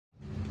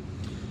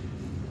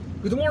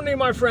Good morning,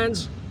 my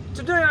friends.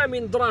 Today I'm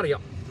in Draria,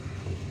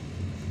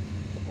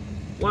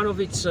 one of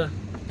its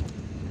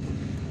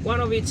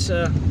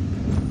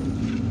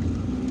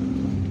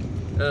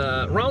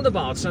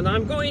roundabouts, and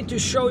I'm going to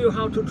show you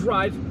how to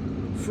drive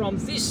from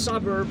this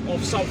suburb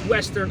of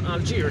southwestern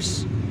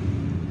Algiers,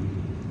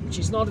 which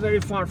is not very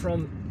far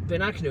from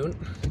Birkhadem,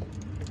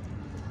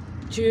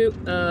 to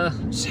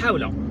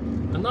Saoula,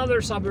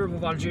 another suburb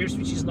of Algiers,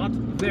 which is not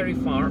very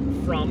far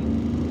from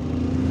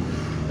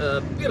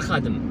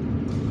Birkhadem.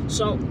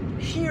 So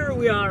here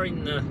we are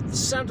in the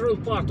central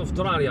part of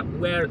Draria,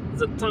 where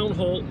the town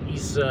hall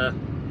is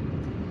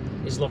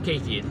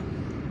located,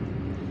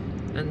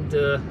 and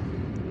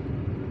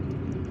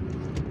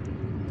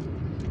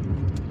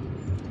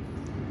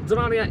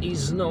Draria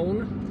is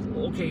known.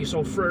 Okay,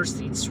 so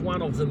first, it's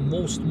one of the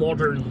most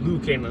modern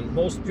looking and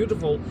most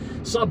beautiful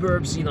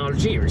suburbs in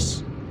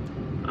Algiers.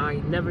 I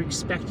never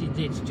expected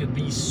it to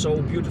be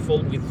so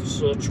beautiful with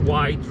such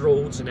wide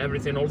roads and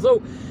everything,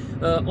 although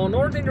on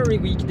ordinary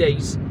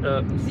weekdays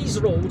these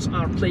roads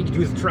are plagued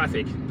with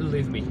traffic,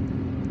 believe me.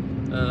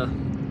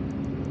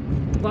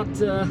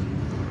 But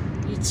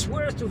it's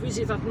worth to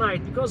visit at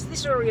night, because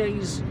this area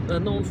is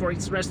known for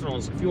its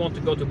restaurants. If you want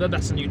to go to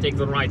Birkhadem, you take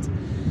the right.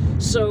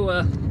 So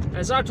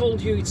as I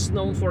told you, it's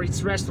known for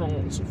its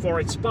restaurants, for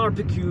its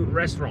barbecue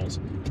restaurants.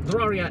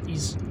 Draria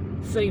is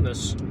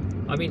famous.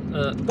 I mean,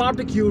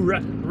 barbecue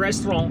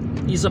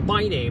restaurant is a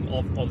by name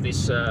of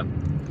this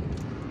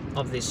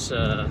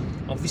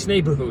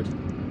neighborhood.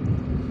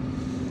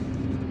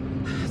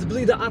 The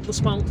Blida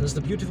Atlas Mountains,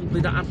 the beautiful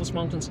Blida Atlas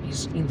Mountains,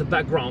 is in the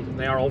background.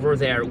 They are over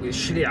there with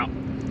Draria,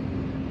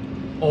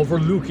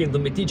 overlooking the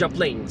Metija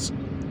Plains.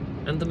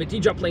 And the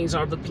Metija Plains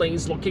are the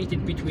plains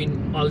located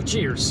between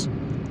Algiers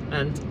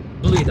and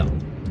Blida.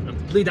 And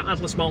Blida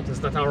Atlas Mountains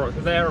that are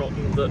there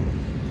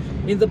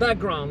in the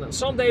background. And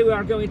someday we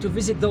are going to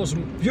visit those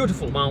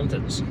beautiful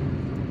mountains.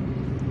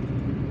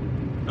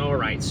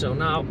 Alright, so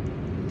now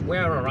we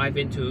are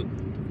arriving to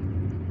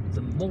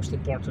the most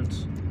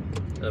important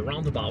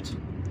roundabout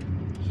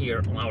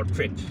here on our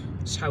trip.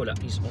 Saoula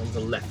is on the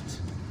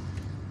left.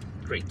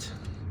 Great.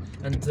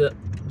 And the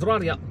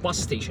Draria bus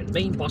station,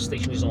 main bus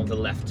station, is on the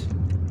left.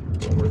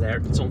 Over there,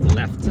 it's on the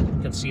left. You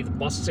can see the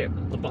bus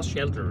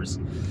shelters.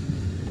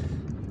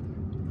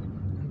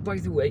 By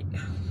the way,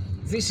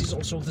 this is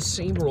also the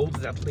same road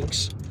that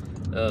links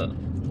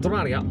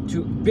Draria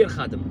to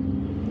Birkhadem.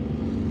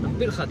 And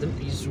Birkhadem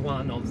is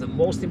one of the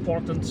most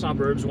important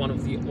suburbs, one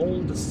of the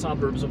oldest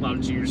suburbs of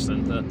Algiers,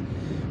 and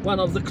one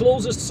of the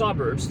closest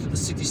suburbs to the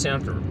city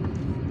center.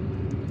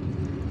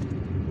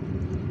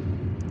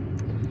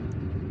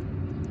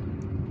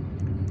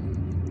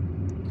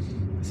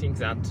 I think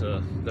that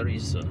there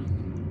is a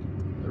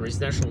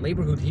residential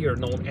neighborhood here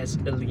known as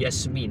El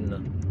Yasmin.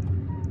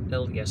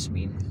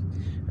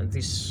 And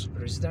this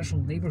residential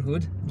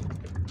neighborhood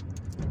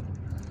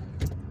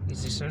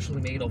is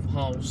essentially made of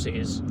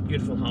houses,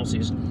 beautiful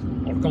houses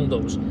or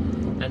condos,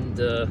 and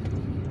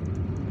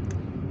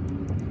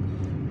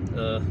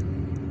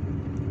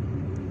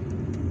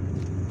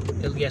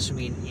El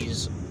Yasmin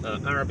is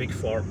Arabic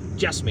for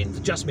jasmine, the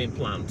jasmine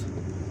plant.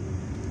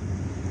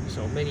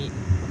 So many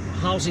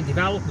housing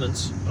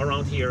developments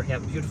around here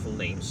have beautiful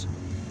names.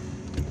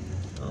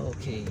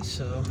 Okay,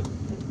 so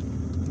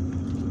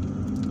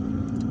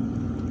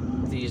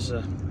these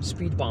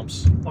speed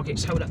bumps. Okay,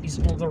 Saoula is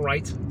on the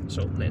right,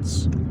 so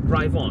let's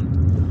drive on.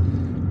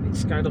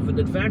 It's kind of an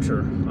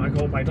adventure. I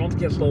hope I don't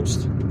get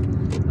lost.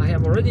 I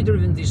have already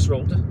driven this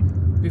road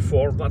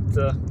before, but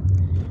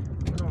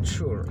I'm not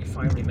sure if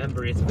I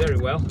remember it very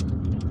well.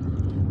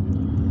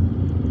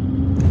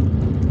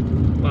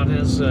 But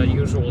as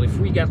usual, if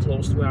we get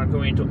lost, we are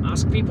going to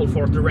ask people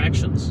for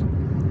directions.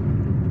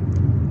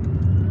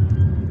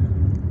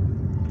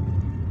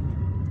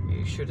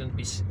 You shouldn't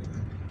be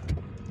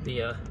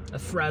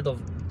afraid of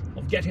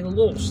getting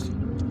lost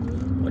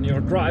when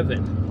you're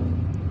driving.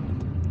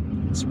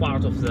 It's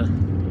part of the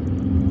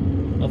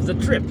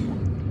trip.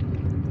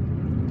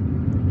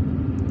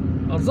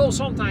 Although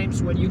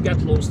sometimes when you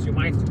get lost, you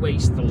might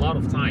waste a lot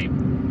of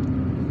time.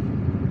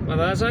 But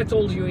as I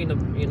told you in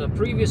a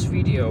previous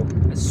video,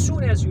 as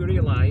soon as you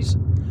realize,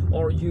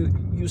 or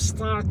you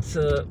start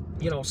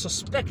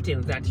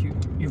suspecting that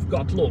you've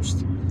got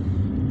lost,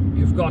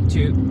 you've got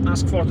to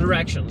ask for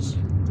directions,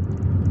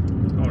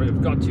 or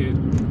you've got to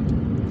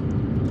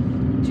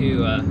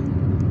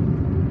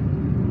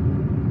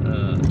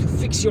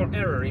fix your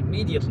error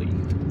immediately.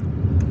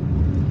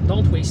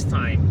 Don't waste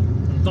time.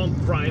 Don't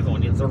drive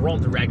on in the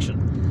wrong direction.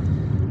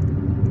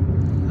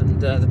 And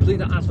the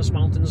Blida Atlas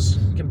Mountains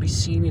can be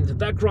seen in the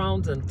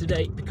background. And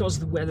today, because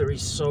the weather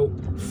is so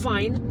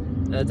fine,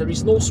 there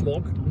is no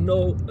smog,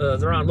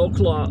 there are no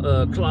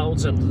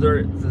clouds, and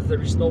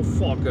there is no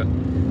fog,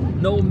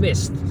 no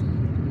mist.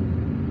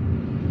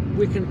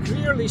 We can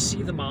clearly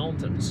see the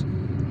mountains.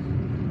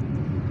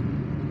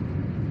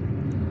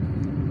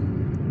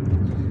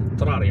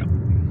 Draria.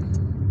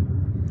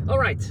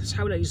 Alright,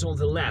 Saoula is on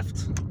the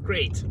left.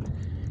 Great.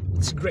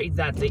 It's great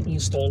that they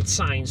installed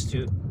signs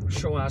to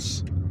show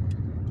us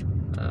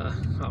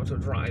how to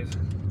drive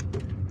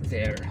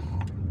there.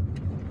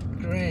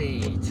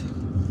 Great.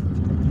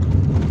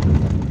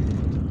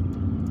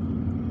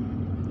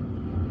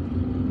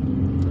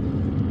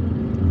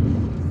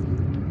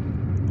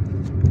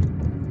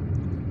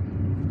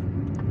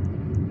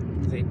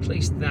 They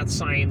placed that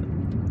sign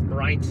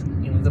right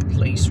in the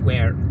place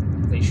where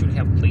they should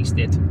have placed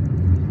it.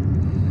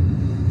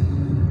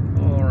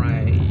 All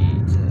right.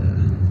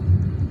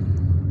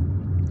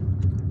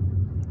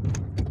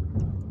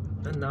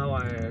 And now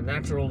I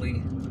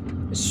naturally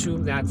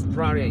assume that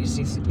Draria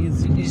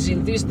is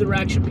in this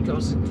direction,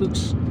 because it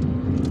looks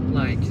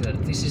like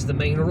this is the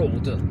main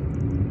road.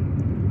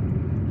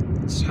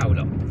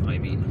 Saoula, I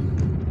mean.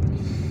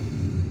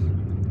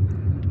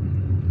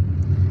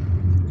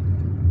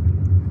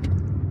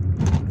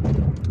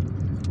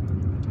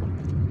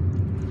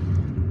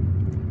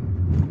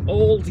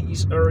 All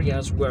these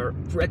areas were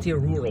pretty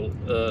rural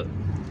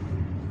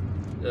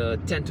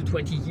 10 to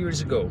 20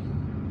 years ago.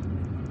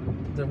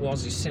 There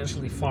was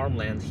essentially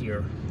farmland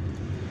here.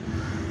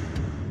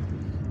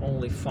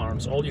 Only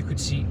farms. All you could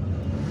see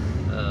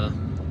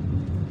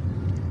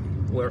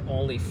were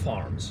only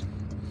farms.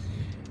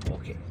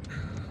 Okay.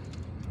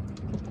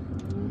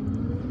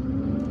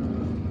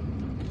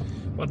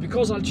 But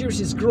because Algiers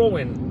is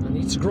growing, and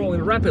it's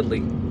growing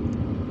rapidly,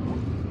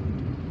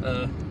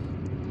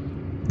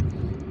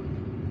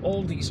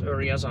 all these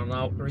areas are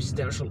now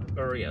residential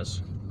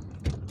areas.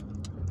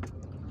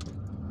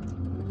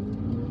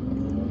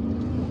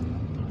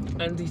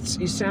 And it's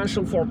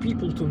essential for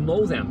people to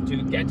know them, to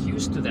get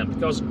used to them,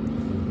 because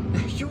a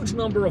huge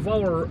number of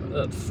our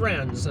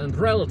friends and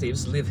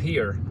relatives live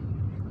here.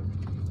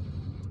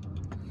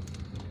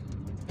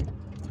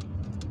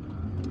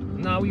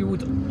 Now, you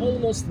would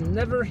almost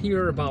never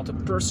hear about a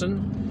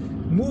person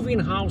moving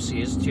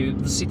houses to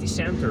the city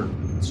center.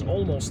 It's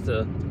almost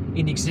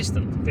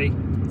inexistent. Okay,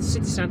 the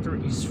city center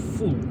is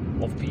full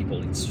of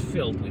people. It's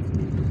filled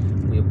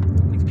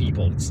with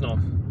people. It's not.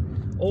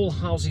 All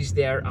houses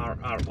there are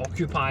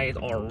occupied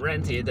or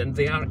rented, and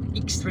they are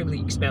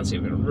extremely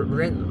expensive.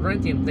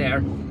 Renting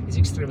there is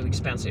extremely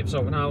expensive.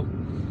 So now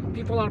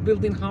people are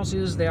building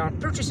houses, they are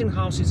purchasing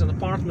houses and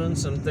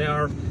apartments, and they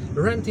are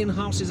renting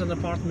houses and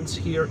apartments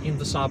here in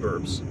the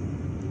suburbs.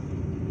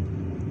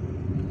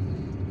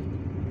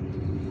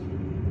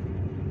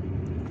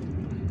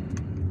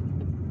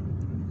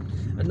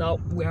 And now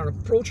we are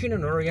approaching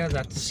an area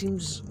that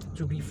seems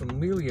to be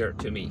familiar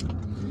to me.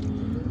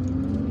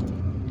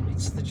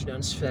 It's the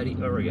Gdansk Ferry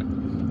area,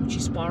 which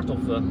is part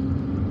of,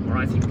 or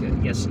I think,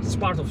 yes, it's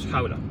part of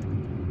Saoula,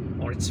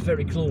 or it's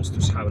very close to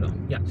Saoula.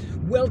 Yeah,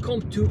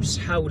 welcome to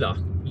Saoula.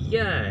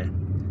 Yeah,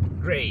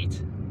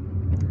 great.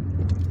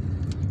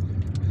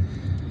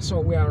 So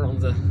we are on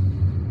the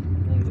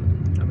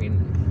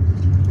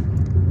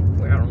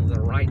we are on the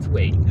right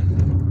way.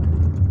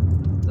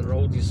 The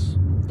road is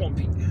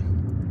bumpy,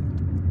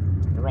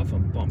 rough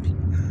and bumpy,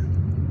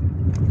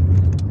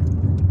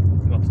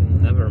 but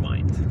never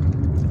mind.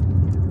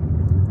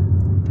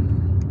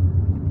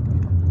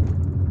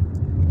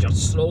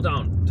 Just slow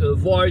down to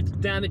avoid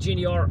damaging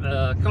your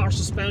car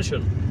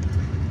suspension,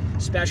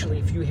 especially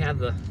if you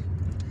have a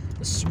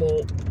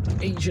small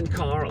Asian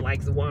car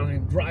like the one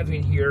I'm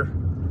driving here.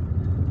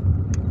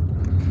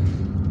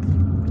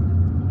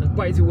 And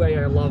by the way,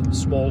 I love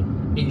small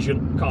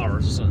Asian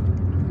cars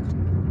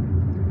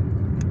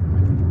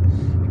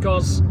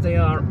because they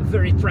are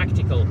very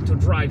practical to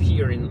drive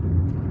here in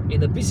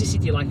a busy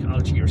city like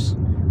Algiers.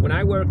 When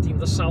I worked in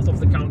the south of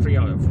the country,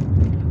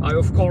 I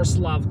of course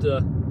loved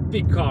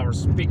big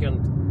cars, big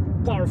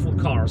and powerful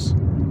cars,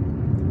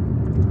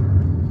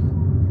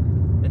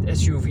 and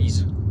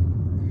SUVs.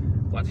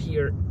 But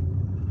here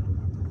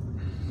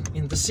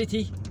in the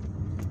city,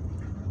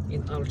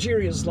 in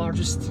Algeria's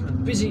largest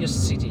and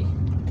busiest city,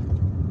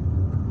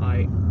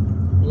 I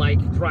like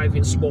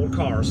driving small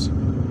cars.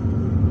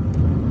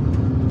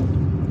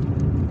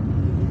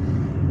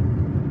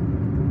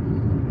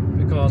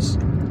 Because,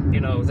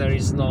 you know, there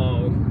is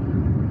no,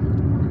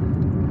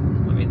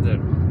 the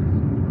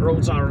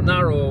roads are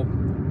narrow,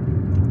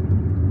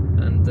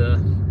 and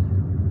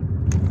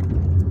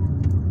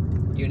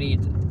you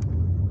need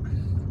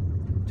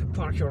to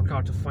park your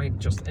car to find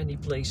just any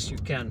place you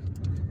can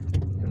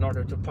in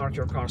order to park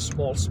your car,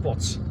 small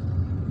spots.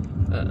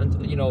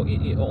 And you know,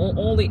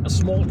 only a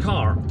small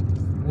car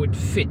would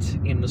fit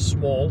in a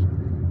small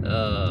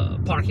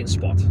parking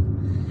spot.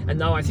 And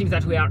now I think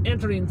that we are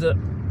entering the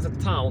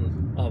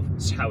town of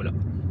Saoula.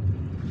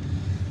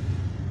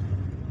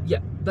 Yeah,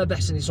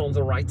 Birkhadem is on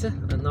the right,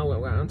 and now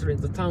we're entering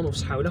the town of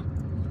Saoula.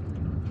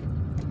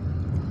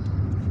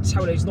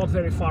 Saoula is not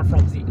very far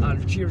from the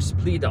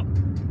Algiers-Blida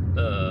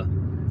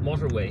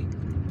motorway.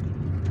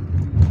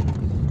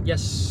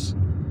 Yes,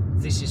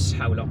 this is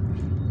Saoula.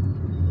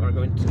 We're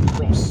going to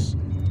cross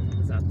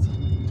that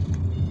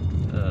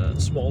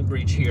small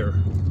bridge here.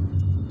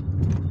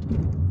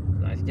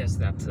 I guess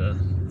that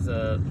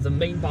the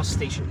main bus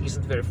station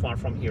isn't very far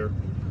from here.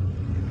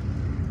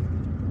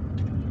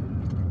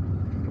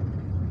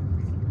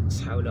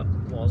 Saoula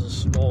was a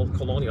small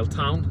colonial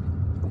town.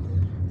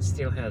 It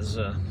still has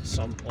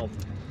some of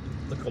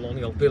the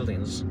colonial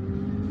buildings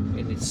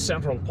in its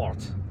central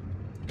part.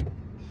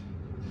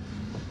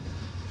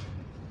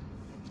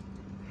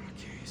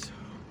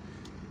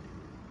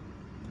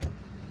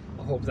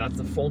 hope that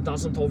the phone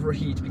doesn't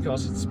overheat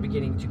because it's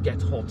beginning to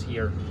get hot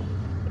here.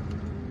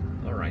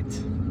 All right,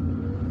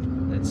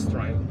 let's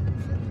drive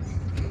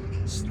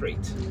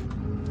straight.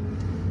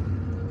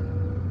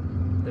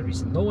 There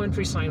is no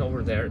entry sign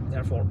over there,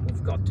 therefore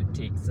we've got to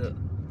take the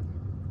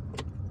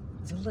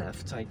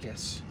left, I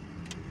guess.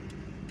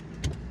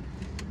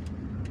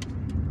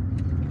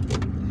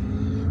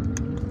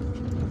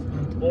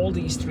 And all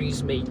these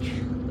trees make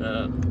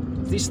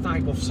this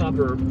type of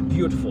suburb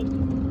beautiful.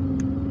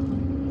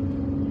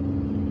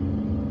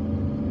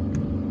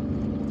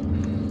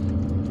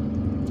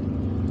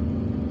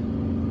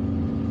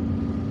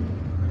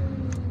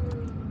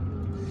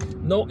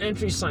 No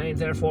entry sign,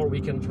 therefore we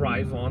can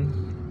drive on.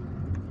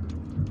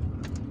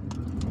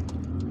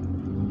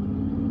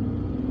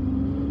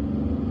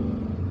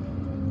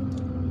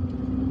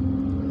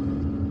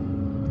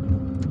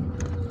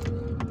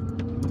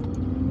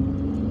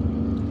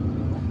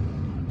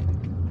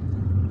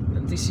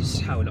 And this is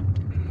Saoula,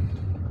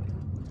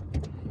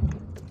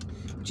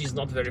 which is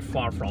not very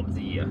far from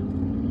the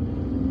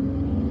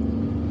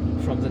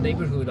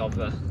neighborhood of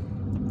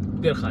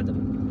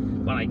Birkhadem.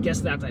 But I guess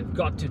that I've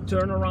got to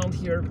turn around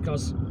here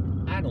because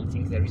I don't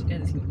think there is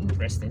anything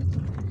interesting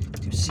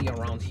to see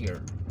around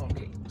here.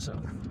 Okay, so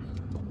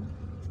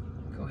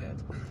go ahead.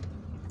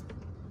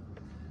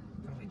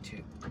 I'm going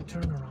to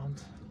turn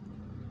around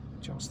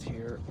just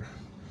here.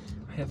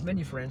 I have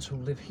many friends who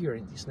live here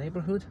in this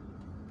neighborhood,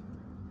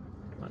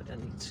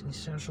 and it's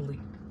essentially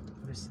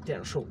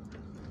residential.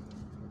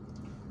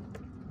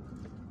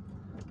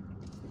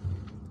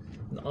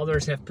 And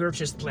others have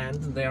purchased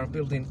land and they are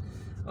building.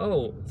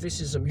 Oh,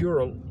 this is a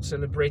mural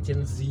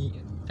celebrating the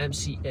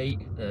MCA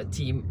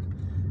team.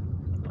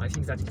 I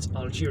think that it's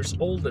Algiers'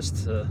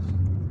 oldest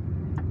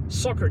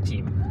soccer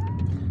team,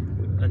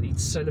 and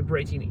it's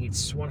celebrating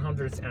its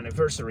 100th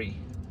anniversary.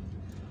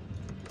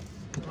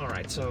 All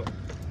right, so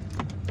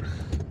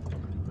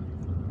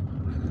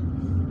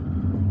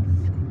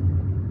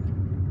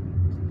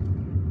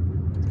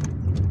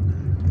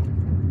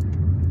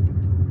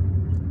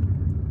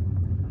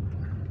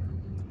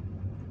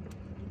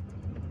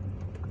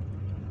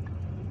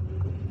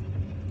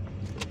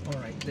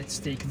let's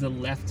take the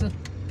left,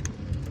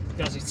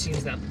 because it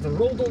seems that the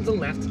road on the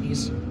left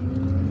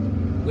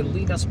will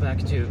lead us back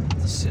to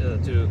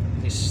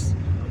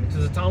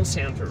the town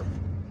center.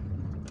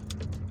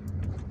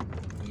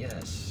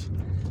 Yes,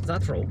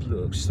 that road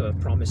looks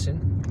promising.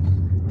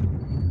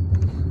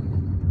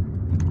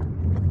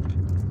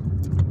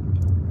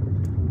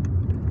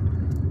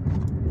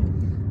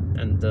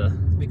 And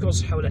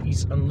because Saoula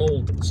is an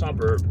old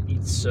suburb,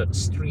 its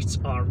streets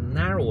are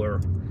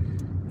narrower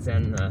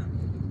than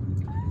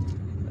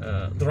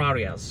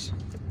Draria's.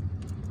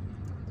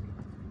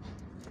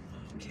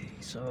 Okay,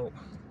 so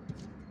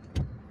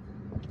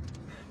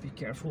be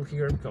careful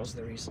here because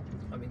there is,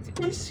 I mean,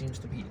 this seems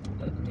to be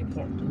an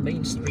important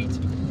main street.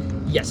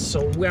 Yes,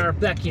 so we are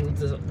back in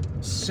the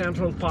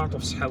central part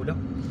of Saoula.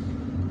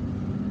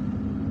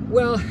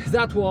 Well,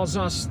 that was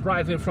us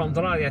driving from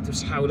Draria to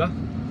Saoula.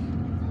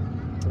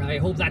 I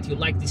hope that you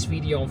liked this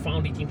video and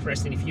found it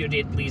interesting. If you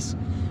did, please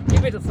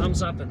give it a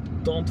thumbs up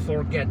and don't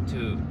forget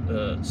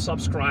to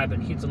subscribe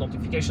and hit the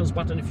notifications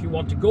button. If you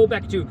want to go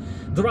back to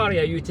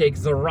Draria, you take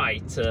the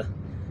right.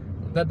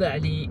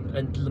 Babali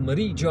and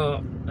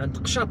Marija and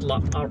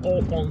Qshatla are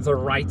all on the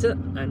right,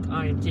 and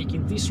I am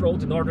taking this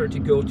road in order to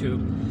go to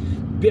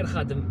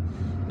Birkhadem.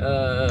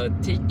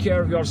 Take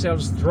care of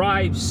yourselves,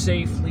 drive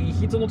safely,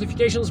 hit the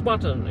notifications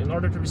button in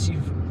order to receive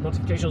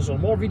notifications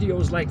on more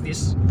videos like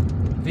this.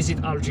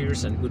 Visit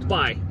Algiers, and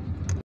goodbye.